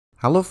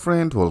Hello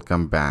friend,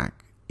 welcome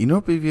back. In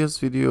our previous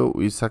video,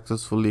 we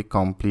successfully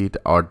complete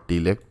our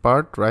delete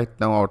part. Right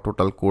now, our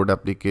total code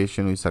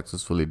application is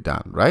successfully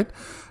done, right?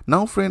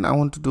 Now friend, I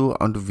want to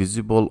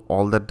visible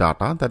all the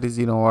data that is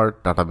in our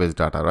database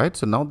data, right?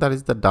 So now that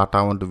is the data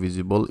I want to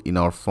visible in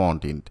our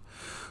front end.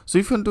 So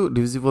if you want to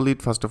visible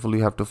it, first of all,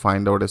 you have to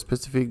find out a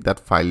specific that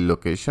file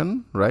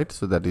location, right?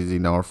 So that is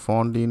in our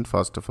front end.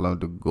 First of all, I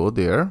want to go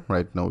there.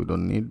 Right now, we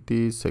don't need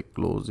this. Say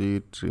close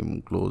it,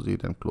 close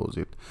it, and close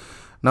it.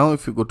 Now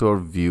if you go to our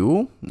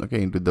view, okay,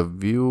 into the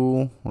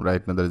view,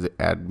 right now there is the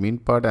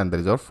admin part and there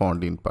is our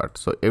front end part.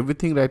 So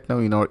everything right now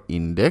in our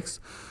index,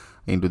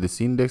 into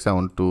this index I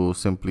want to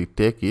simply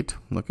take it,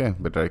 okay,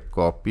 better I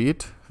copy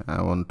it.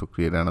 I want to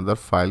create another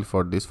file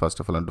for this. First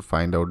of all, I want to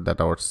find out that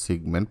our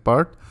segment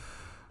part,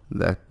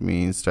 that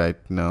means right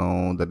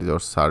now that is our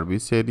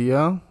service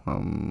area,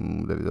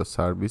 there is a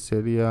service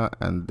area,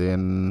 and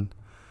then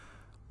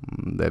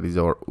that is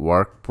our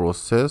work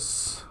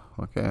process,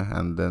 okay,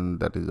 and then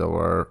that is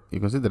our, you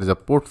can see there is a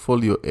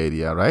portfolio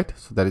area, right?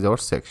 So that is our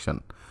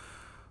section.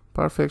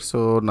 Perfect.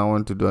 So now I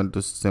want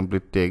to simply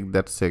take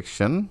that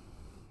section.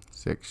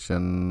 I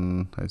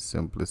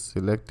simply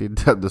select it.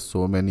 There's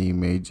so many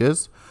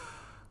images.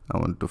 I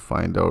want to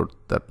find out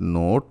that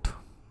note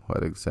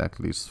where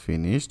exactly it's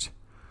finished.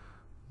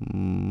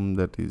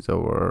 That is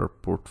our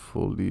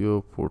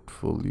portfolio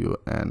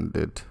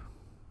ended.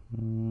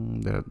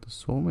 There are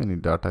so many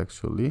data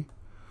actually.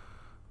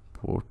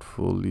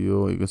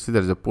 Portfolio, you can see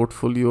there is a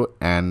portfolio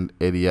and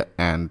area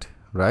and,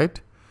 right?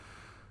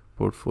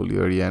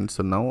 Portfolio area and.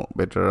 So now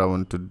better I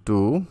want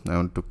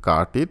to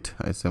cut it.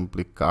 I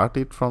simply cut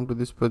it from to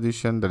this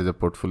position. There is a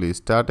portfolio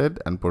started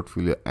and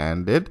portfolio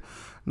ended.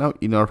 Now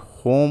in our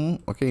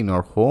home, okay, in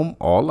our home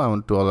all, I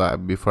want to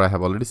before I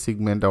have already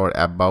segment our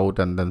about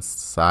and then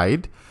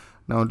side.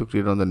 Now I want to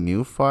create on the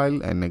new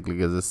file and I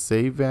click as a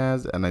save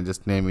as, and I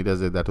just name it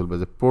as a, that will be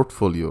as a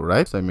portfolio,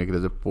 right? So I make it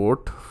as a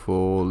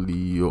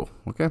portfolio,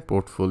 okay,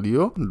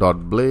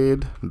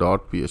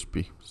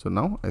 portfolio.blade.php. So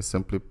now I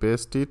simply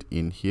paste it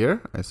in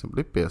here. I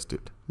simply paste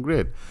it.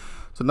 Great.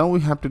 So now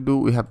we have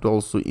to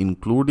also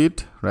include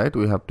it, right?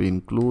 We have to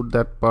include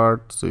that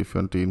part. So if you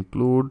want to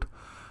include,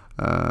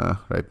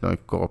 right now I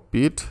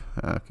copy it,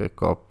 okay,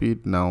 copy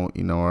it now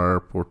in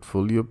our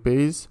portfolio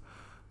page.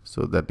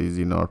 So that is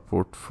in our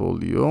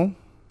portfolio,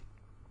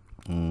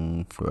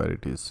 where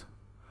it is,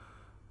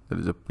 there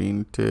is a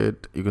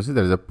printed, you can see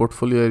there is a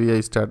portfolio area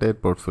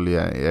started,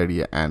 portfolio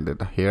area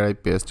ended. Here I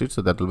paste it,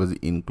 so that will be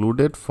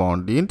included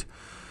front end.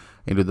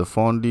 Into the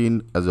front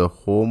end as a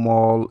home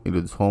all, into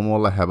this home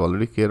all I have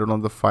already created on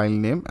the file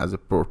name as a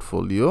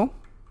portfolio,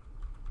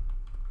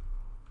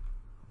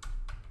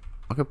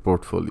 okay,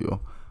 portfolio.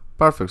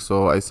 Perfect.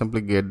 So I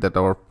simply get that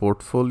our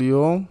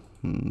portfolio,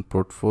 I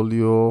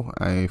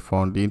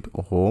found it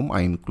home,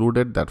 I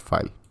included that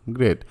file.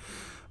 Great.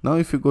 Now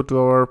if you go to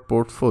our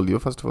portfolio,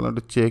 first of all I have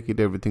to check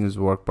it everything is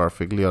work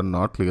perfectly or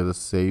not. Click as a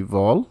save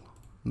all.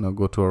 Now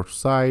go to our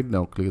side.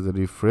 Now click as a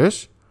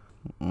refresh.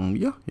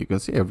 Yeah, you can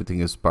see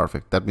everything is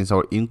perfect. That means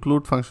our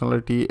include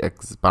functionality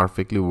is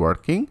perfectly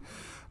working.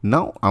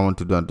 Now I want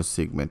to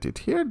segment it.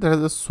 Here there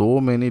is so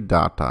many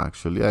data.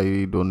 Actually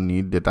I don't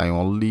need that. I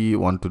only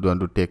want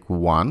to take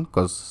one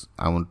because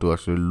I want to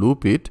actually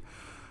loop it.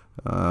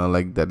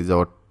 Like that is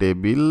our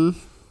table.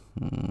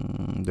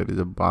 There is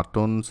a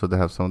button, so they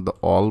have some of the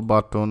all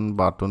button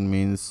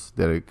means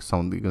there is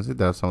some, you can see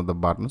there are some of the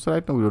buttons. So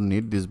right now we don't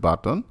need this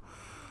button.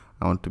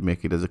 I want to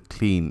make it as a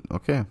clean,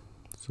 okay.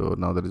 So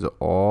now there is a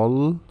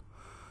all,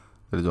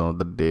 there is one of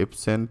the dev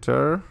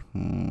center,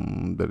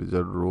 there is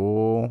a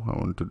row. I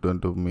want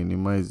to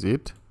minimize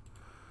it.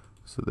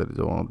 So there is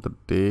one of the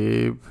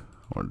dev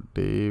or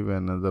dev,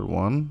 another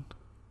one.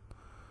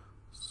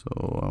 So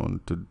I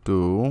want to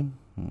do,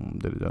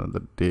 there is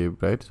another dev,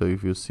 right? So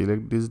if you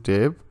select this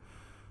dev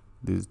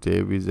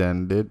is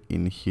ended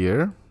in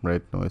here.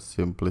 Right now I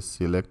simply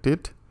select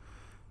it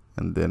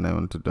and then I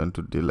want to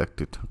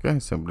delete it, okay.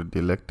 Simply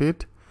delete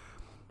it.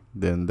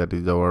 Then that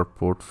is our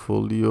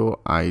portfolio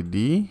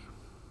ID,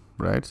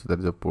 right? So that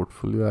is a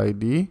portfolio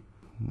ID.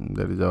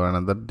 That is our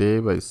another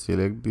dev. I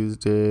select this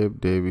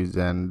dev is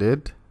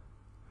ended.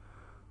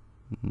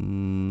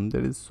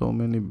 There is so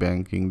many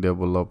banking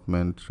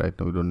development. Right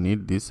now we don't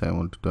need this. I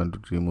want to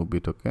remove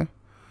it, okay.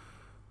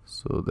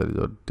 So that is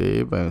our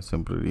dev. I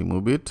simply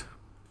remove it.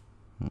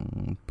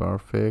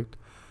 Perfect.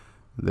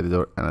 There is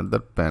our another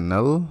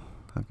panel,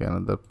 okay,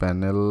 another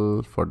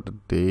panel for the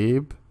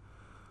dev.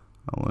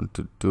 I want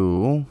to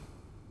do,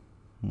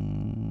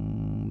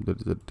 there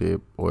is a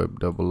dev web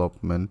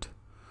development.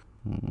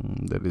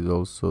 There is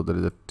also, there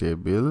is a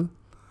table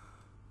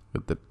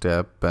with the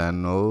tab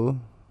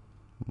panel.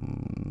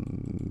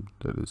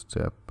 There is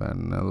tab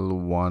panel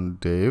one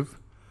dev.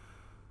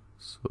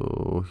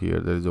 So here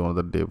there is one of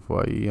the dev.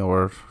 Why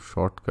our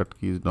shortcut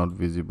key is not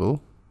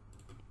visible?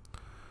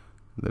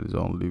 There is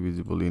only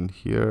visible in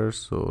here.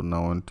 So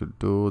now I want to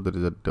do, there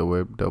is a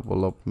web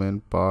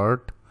development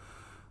part.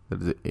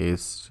 There is a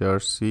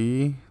src,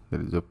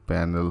 there is a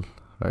panel,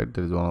 right?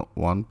 There is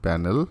one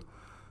panel.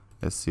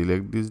 I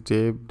select this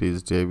dev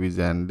is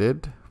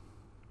ended.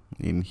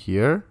 in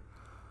here.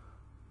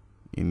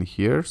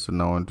 So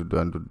now I want to do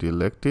and to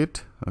delete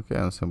it. Okay,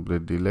 I'll simply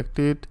delete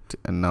it,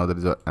 and now there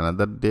is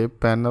another div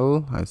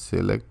panel. I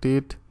select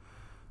it,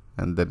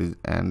 and that is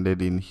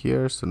ended in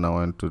here. So now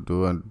I want to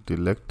do and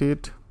delete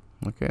it.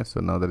 Okay, so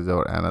now there is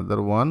our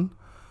another one.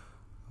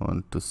 I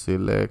want to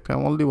select. I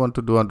only want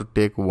to do and to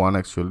take one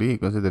actually. You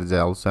can see there is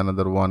also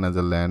another one as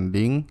a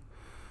landing.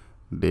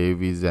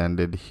 Div is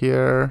ended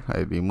here.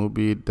 I remove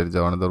it. There is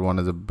another one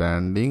as a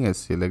branding. I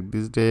select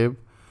this div,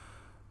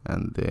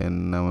 and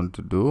then I want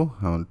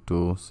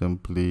to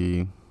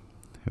simply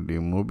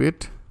remove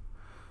it,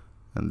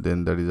 and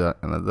then there is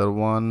another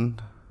one,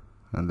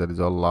 and there is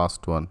our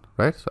last one,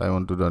 right? So I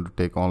want to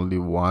take only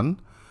one,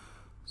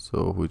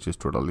 so which is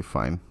totally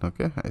fine.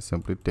 Okay, I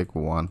simply take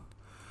one.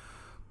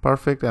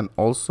 Perfect. And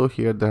also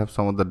here they have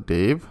some of the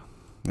div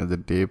as a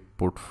div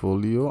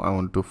portfolio. I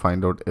want to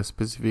find out a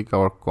specific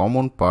our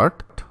common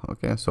part.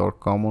 Okay, so our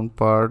common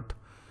part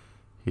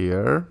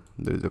here,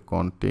 there is a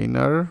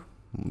container,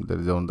 there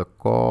is on the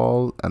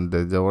call, and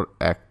there is our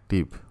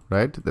active,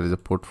 right? There is a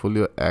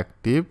portfolio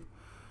active.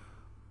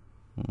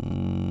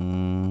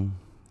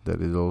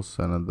 There is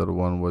also another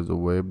one was a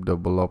web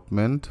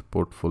development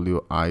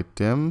portfolio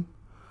item.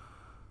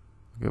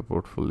 Okay,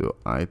 portfolio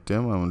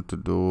item. I want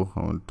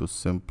to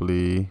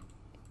simply,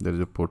 there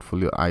is a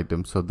portfolio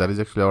item, so that is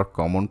actually our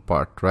common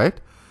part, right?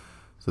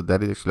 So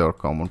that is actually our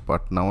common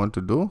part. Now I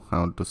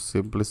want to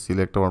simply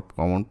select our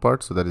common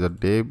part. So there is a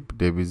div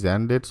is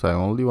ended, so I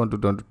only want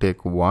to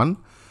take one,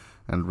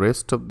 and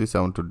rest of this I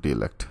want to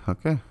delete.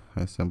 Okay,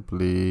 I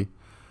simply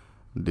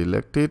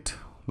delete it.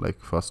 Like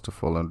first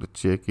of all I want to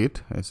check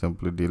it. I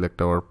simply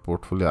delete our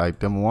portfolio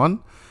item 1,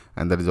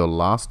 and that is our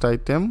last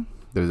item.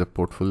 There is a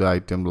portfolio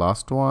item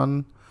last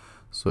one.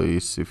 So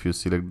if you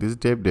select this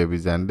div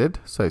is ended,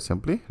 so I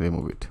simply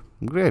remove it.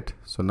 Great.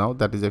 So now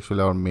that is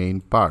actually our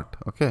main part.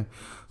 Okay,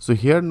 so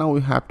here now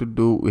we have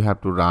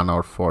to run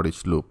our for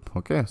each loop.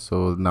 Okay,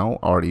 so now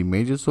our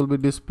images will be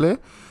displayed,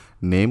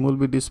 name will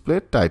be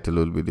displayed, title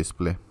will be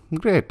displayed.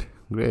 Great.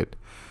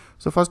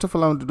 So first of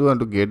all I want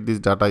to get this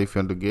data. If you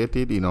want to get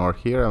it in our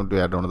here, I want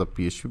to add another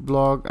PHP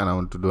blog, and I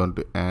want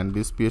to end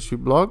this PHP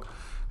blog,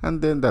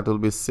 and then that will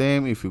be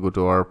same. If you go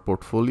to our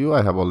portfolio,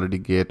 I have already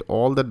get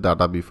all the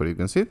data before. You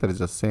can see there is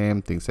the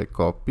same things. I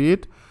copy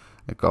it,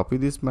 I copy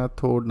this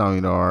method. Now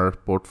in our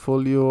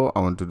portfolio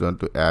I want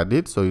to add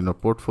it. So in our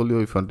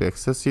portfolio, if you want to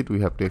access it, we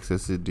have to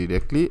access it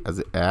directly as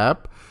an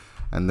app,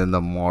 and then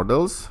the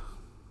models.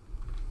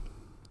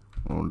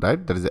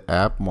 Right, there is a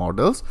app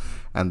models,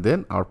 and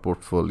then our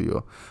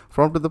portfolio.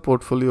 From to the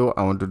portfolio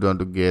I want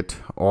to get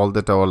all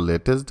that our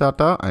latest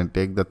data, and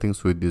take the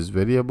things with this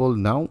variable.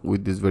 Now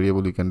with this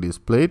variable you can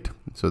display it.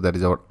 So that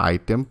is our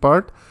item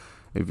part.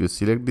 If you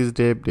select this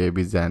div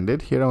is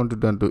ended. Here I want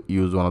to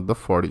use one of the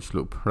for each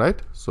loop,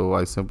 right? So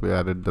I simply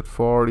added that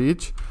for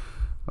each.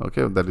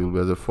 Okay, that will be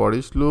as a for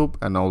each loop,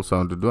 and also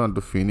I want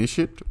to finish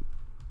it.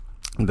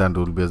 Then it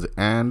will be as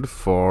and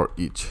for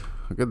each.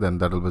 Okay, then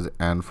that will be as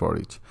and for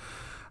each.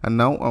 And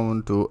now I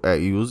want to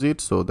use it,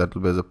 so that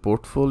will be as a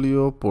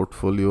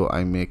portfolio.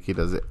 I make it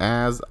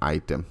as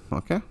item.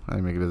 Okay,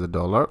 I make it as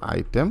a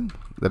 $item.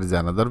 That is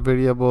another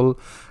variable.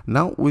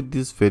 Now with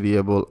this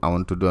variable I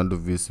want to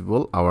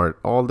visible our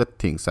all the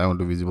things. I want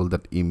to visible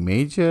that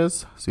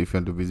images. So if you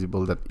want to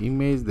visible that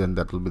image, then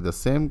that will be the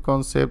same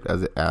concept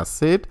as an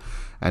asset,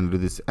 and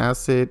with this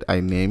asset I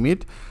name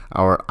it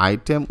our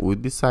item.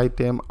 With this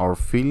item, our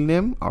field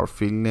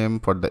name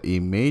for the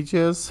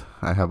images,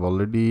 I have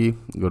already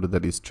go to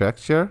that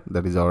structure,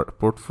 that is our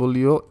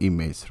portfolio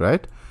image,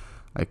 right?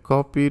 I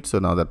copy it, so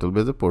now that will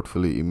be the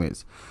portfolio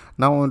image.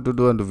 Now I want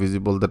to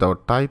visible that our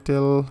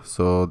title,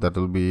 so that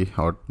will be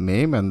our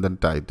name and then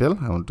title.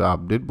 I want to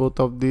update both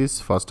of these.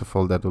 First of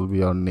all, that will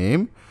be our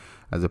name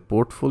as a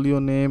portfolio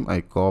name. I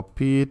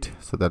copy it,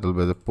 so that will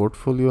be the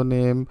portfolio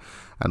name,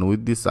 and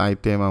with this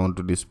item I want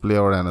to display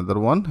our another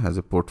one as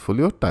a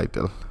portfolio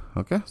title.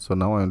 Okay, so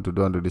now I want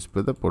to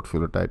display the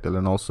portfolio title,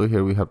 and also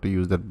here we have to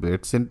use that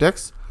blade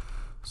syntax.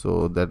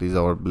 So that is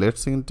our blade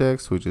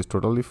syntax, which is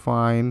totally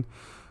fine,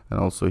 and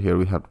also here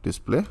we have to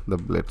display the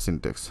blade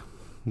syntax.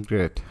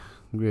 Great.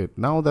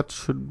 Now that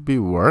should be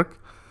work.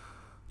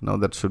 Now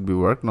let's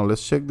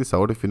check this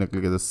out. If you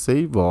click as a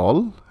save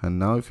all, and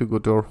now if you go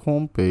to our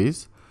home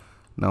page,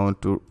 now I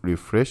want to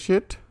refresh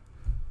it.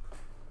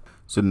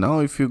 So now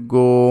if you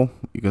go,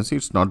 you can see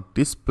it's not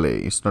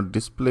display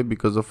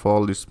because of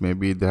all this.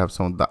 Maybe they have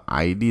some of the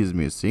IDs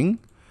missing.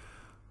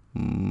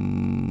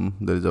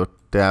 There is our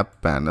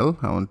tab panel.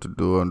 I want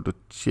to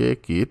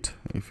check it.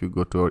 If you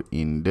go to our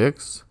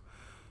index,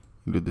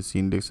 into this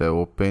index, I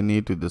open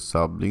it with the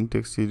sublink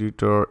text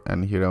editor,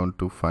 and here I want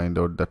to find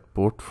out that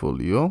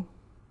portfolio.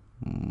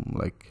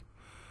 Like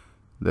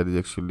that is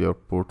actually our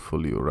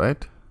portfolio,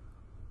 right?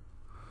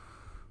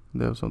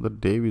 There are some of the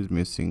div is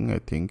missing, I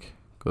think,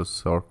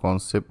 because our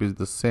concept is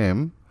the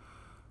same.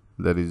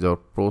 That is our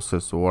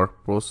process,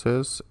 work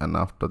process, and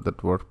after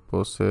that work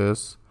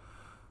process,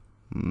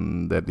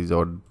 that is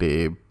our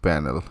div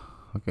panel.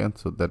 Okay,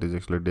 so that is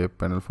actually div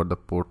panel for the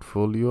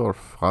portfolio or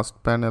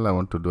first panel. I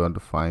want to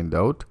find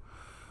out.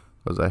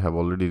 because I have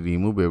already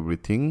removed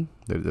everything.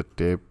 There is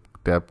a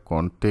tab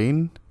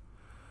contain,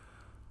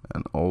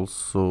 and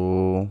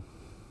also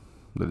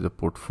there is a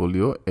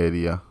portfolio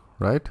area,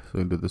 right? So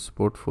into this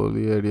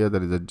portfolio area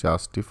there is a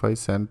justify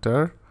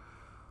center,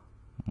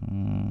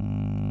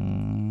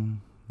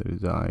 there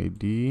is a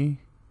ID,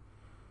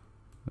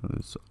 there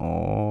is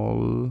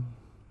all,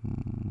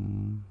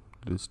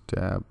 this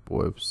tab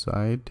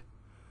website.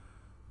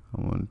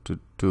 I want to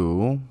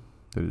do,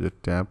 there is a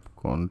tab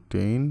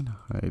contain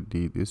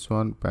ID, this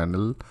one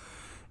panel.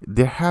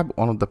 They have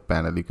one of the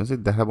panel, you can see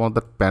they have one of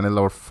the panel.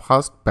 Our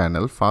first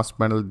panel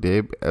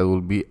dev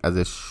will be as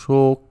a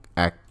show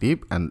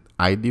active and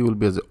ID will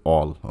be as a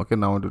all. Okay,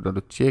 now I want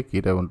to check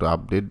it. I want to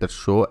update that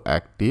show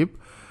active.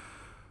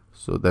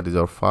 So that is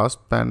our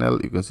first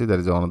panel. You can see that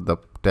is one of the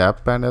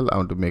tab panel. I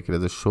want to make it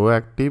as a show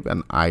active,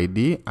 and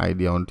ID I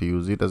want to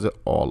use it as a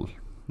all.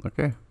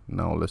 Okay,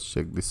 now let's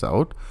check this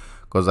out,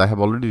 because I have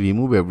already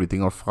removed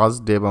everything. Our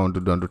first dev I want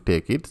to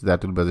take it,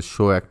 that will be as a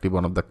show active,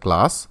 one of the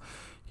class.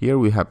 Here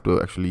we have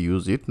to actually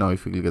use it. Now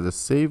if you click as a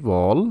save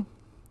all,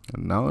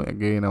 and now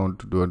again I want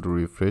to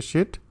refresh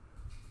it.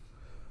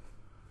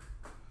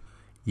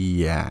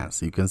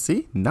 Yes, you can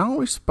see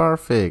now it's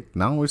perfect.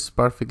 Now it's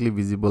perfectly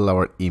visible.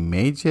 Our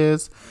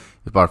images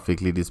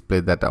perfectly display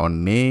that our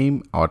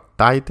name, our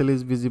title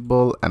is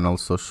visible, and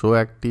also show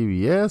active.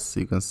 Yes,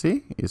 you can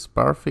see it's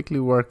perfectly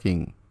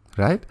working,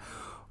 right?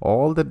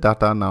 All the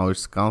data now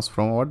it comes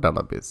from our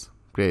database.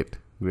 Great.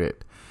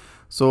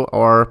 So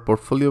our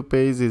portfolio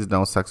page is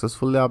now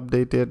successfully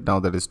updated. Now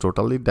that is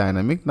totally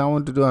dynamic. Now I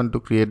want to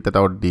create that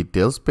our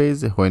details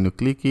page. When you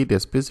click it, a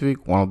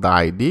specific one of the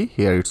ID,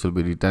 here it will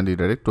be returned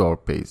direct to our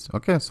page.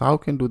 Okay, so how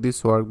can do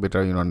this work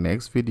better in our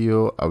next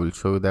video? I will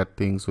show you that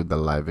things with the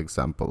live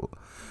example.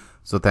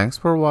 So thanks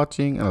for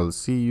watching, and I'll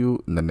see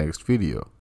you in the next video.